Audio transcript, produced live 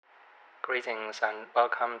Greetings and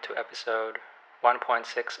welcome to episode 1.6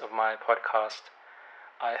 of my podcast.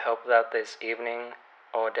 I hope that this evening,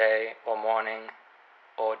 or day, or morning,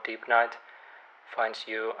 or deep night finds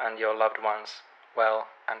you and your loved ones well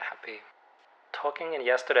and happy. Talking in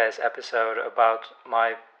yesterday's episode about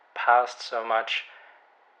my past so much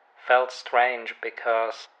felt strange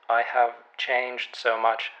because I have changed so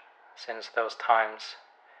much since those times,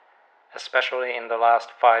 especially in the last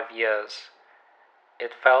 5 years.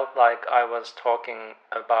 It felt like I was talking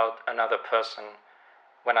about another person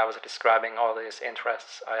when I was describing all these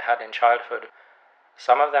interests I had in childhood.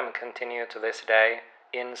 Some of them continue to this day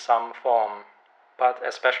in some form, but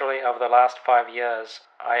especially over the last 5 years,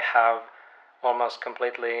 I have almost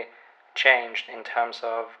completely changed in terms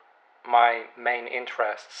of my main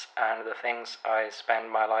interests and the things I spend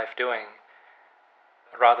my life doing.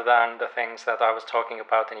 Rather than the things that I was talking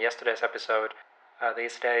about in yesterday's episode,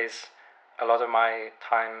 these days a lot of my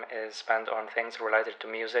time is spent on things related to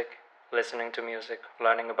music, listening to music,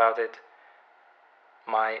 learning about it,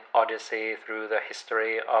 my odyssey through the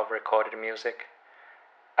history of recorded music,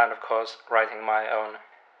 and of course writing my own.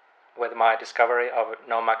 With my discovery of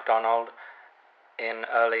Noam Macdonald in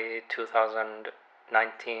early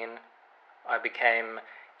 2019, I became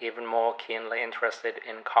even more keenly interested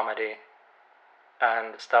in comedy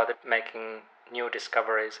and started making new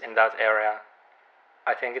discoveries in that area.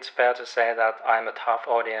 I think it's fair to say that I'm a tough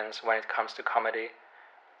audience when it comes to comedy.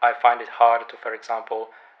 I find it hard to, for example,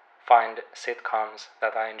 find sitcoms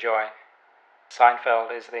that I enjoy.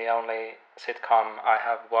 Seinfeld is the only sitcom I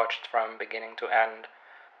have watched from beginning to end.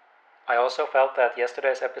 I also felt that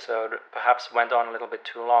yesterday's episode perhaps went on a little bit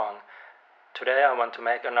too long. Today I want to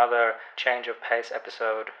make another change of pace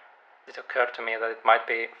episode. It occurred to me that it might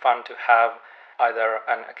be fun to have either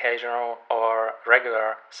an occasional or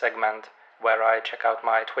regular segment where I check out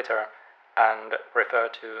my Twitter and refer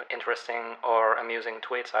to interesting or amusing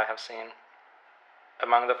tweets I have seen.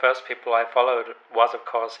 Among the first people I followed was, of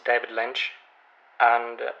course, David Lynch,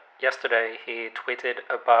 and yesterday he tweeted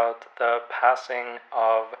about the passing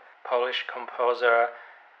of Polish composer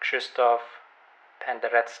Krzysztof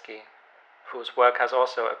Penderecki, whose work has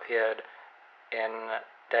also appeared in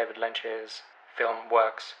David Lynch's film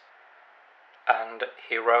works. And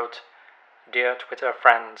he wrote, "Dear Twitter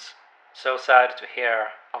friends, so sad to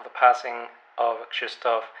hear of the passing of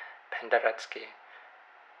Krzysztof Penderecki.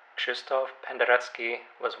 Krzysztof Penderecki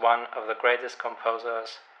was one of the greatest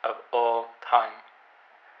composers of all time."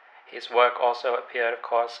 His work also appeared, of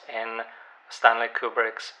course, in Stanley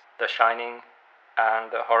Kubrick's The Shining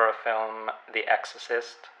and the horror film The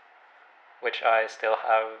Exorcist, which I still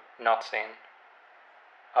have not seen.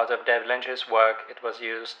 Out of David Lynch's work, it was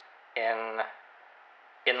used in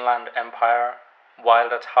Inland Empire,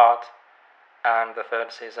 Wild at Heart, and the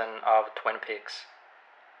third season of Twin Peaks.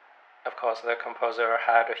 Of course, the composer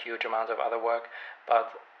had a huge amount of other work,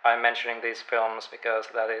 but I'm mentioning these films because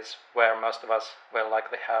that is where most of us will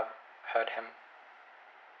likely have heard him.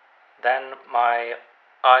 Then my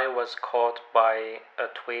eye was caught by a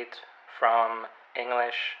tweet from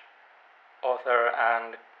English author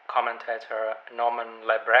and commentator Norman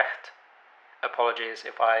Lebrecht. Apologies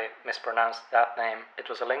if I mispronounced that name. It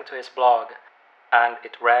was a link to his blog, and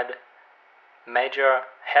it read, "Major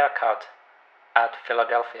haircut at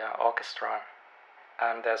Philadelphia Orchestra."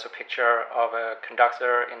 And there's a picture of a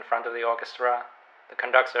conductor in front of the orchestra. The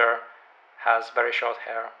conductor has very short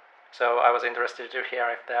hair, so I was interested to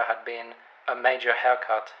hear if there had been a major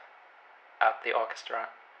haircut at the orchestra.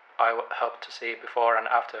 I hoped to see before and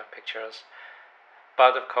after pictures.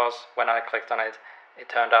 But of course, when I clicked on it, it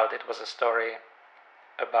turned out it was a story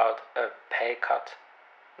about a pay cut,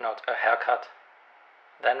 not a haircut.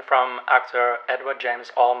 Then from actor Edward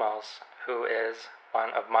James Olmos, who is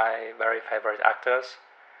one of my very favorite actors,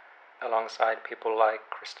 alongside people like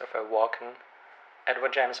Christopher Walken,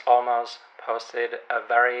 Edward James Olmos posted a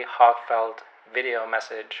very heartfelt video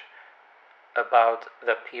message about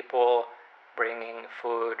the people bringing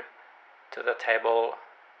food to the table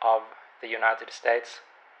of the United States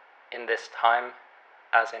in this time,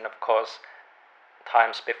 as in, of course,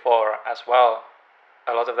 times before as well.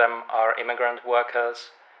 A lot of them are immigrant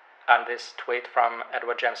workers, and this tweet from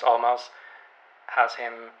Edward James Olmos has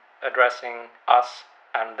him addressing us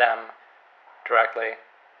and them directly,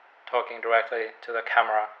 talking directly to the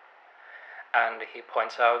camera. And he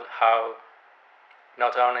points out how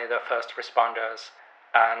not only the first responders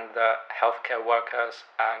and the healthcare workers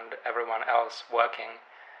and everyone else working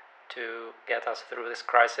to get us through this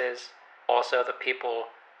crisis, also the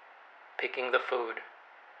people picking the food,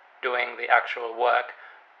 doing the actual work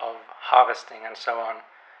of harvesting and so on,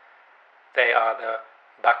 they are the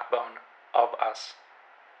backbone of us.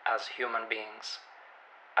 as human beings,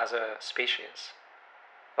 as a species.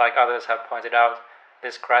 Like others have pointed out,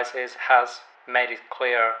 this crisis has made it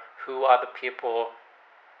clear who are the people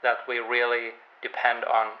that we really depend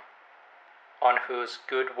on whose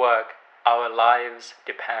good work our lives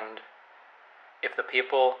depend. If the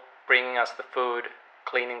people bringing us the food,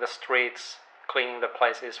 cleaning the streets, cleaning the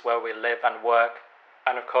places where we live and work,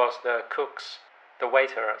 and of course the cooks, the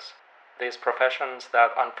waiters, these professions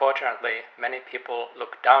that unfortunately many people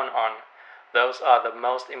look down on, those are the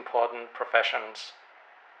most important professions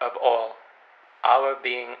of all. Our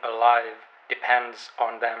being alive depends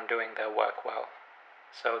on them doing their work well,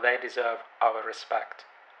 so they deserve our respect.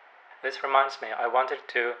 This reminds me, I wanted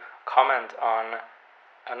to comment on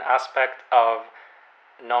an aspect of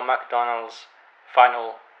Norm Macdonald's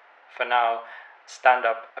final, for now,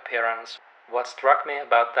 stand-up appearance. What struck me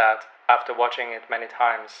about that, after watching it many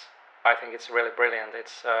times, I think it's really brilliant.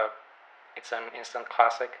 It's an instant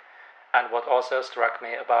classic. And what also struck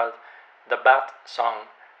me about the Bat song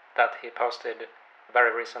that he posted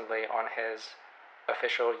very recently on his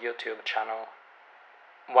official YouTube channel.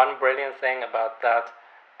 One brilliant thing about that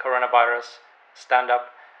coronavirus stand-up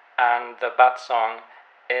and the Bat song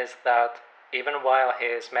is that even while he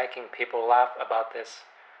is making people laugh about this,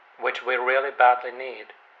 which we really badly need,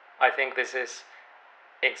 I think this is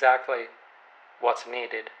exactly what's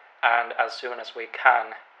needed, and as soon as we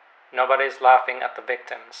can. Nobody's laughing at the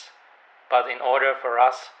victims, but in order for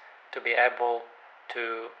us to be able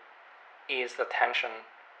to ease the tension,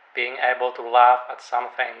 being able to laugh at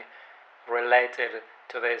something related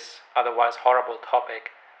to this otherwise horrible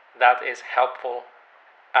topic, that is helpful.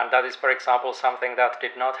 And that is, for example, something that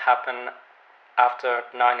did not happen after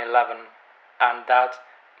 9/11, and that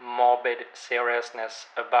morbid seriousness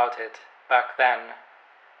about it back then,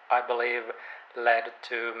 I believe, led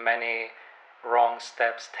to many wrong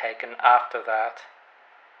steps taken after that,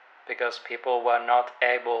 because people were not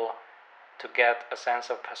able to get a sense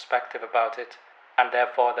of perspective about it, and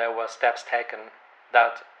therefore there were steps taken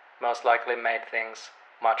that most likely made things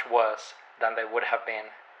much worse than they would have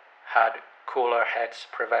been had cooler heads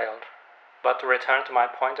prevailed. But to return to my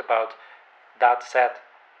point about that set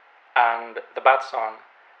and the Bat song,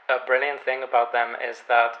 a brilliant thing about them is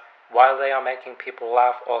that while they are making people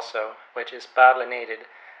laugh also, which is badly needed,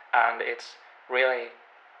 and it's really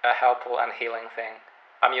a helpful and healing thing.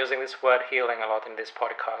 I'm using this word healing a lot in these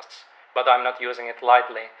podcasts, but I'm not using it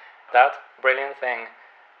lightly. That brilliant thing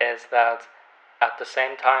is that at the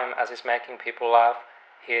same time as he's making people laugh,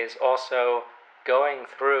 he is also going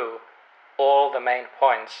through all the main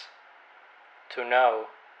points to know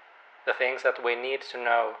the things that we need to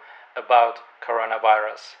know about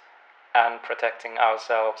coronavirus and protecting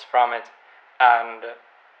ourselves from it and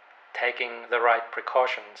taking the right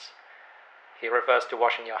precautions. He refers to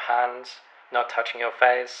washing your hands, not touching your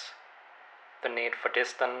face, the need for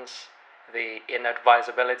distance, the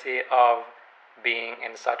inadvisability of being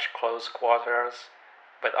in such close quarters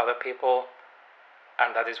with other people,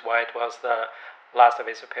 and that is why it was the last of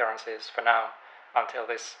his appearances for now, until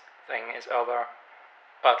this thing is over.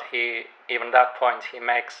 But even that point he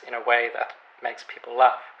makes in a way that makes people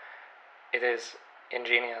laugh. It is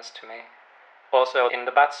ingenious to me. Also in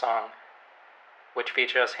the Bat song, which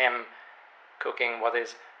features him cooking what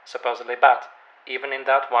is supposedly bat, even in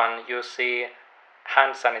that one you see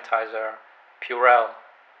hand sanitizer, Purell,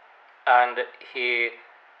 and he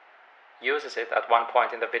uses it at one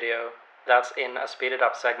point in the video. That's in a speeded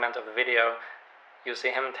up segment of the video. You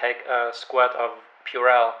see him take a squirt of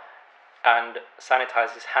Purell and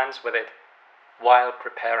sanitize his hands with it while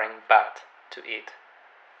preparing bat to eat.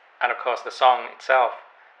 And of course the song itself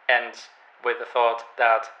ends with the thought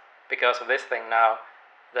that because of this thing now,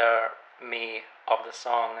 the me of the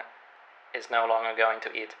song is no longer going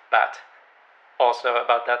to eat bat. Also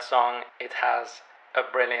about that song, it has a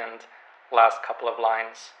brilliant last couple of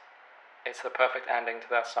lines. It's the perfect ending to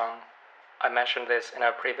that song. I mentioned this in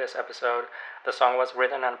a previous episode. The song was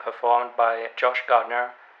written and performed by Josh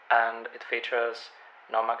Gardner, and it features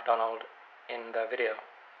Norm Macdonald in the video.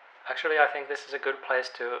 Actually, I think this is a good place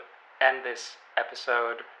to end this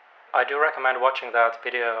episode. I do recommend watching that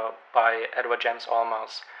video by Edward James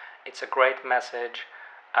Olmos. It's a great message,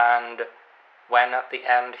 and when at the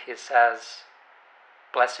end he says,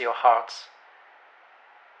 "Bless your hearts,"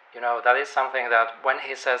 that is something that when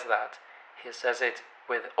he says that, he says it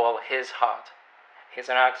with all his heart. He's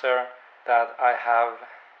an actor that I have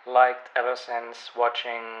liked ever since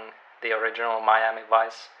watching the original Miami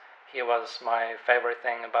Vice. He was my favorite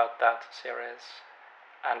thing about that series.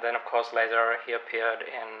 And then of course later he appeared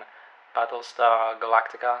in Battlestar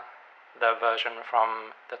Galactica, the version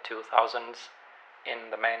from the 2000s, in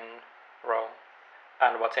the main role.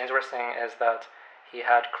 And what's interesting is that he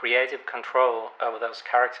had creative control over those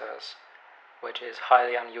characters, which is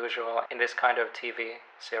highly unusual in this kind of TV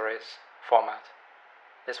series format.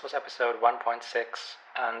 This was episode 1.6,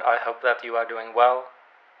 and I hope that you are doing well.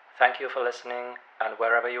 Thank you for listening, and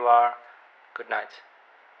wherever you are, good night.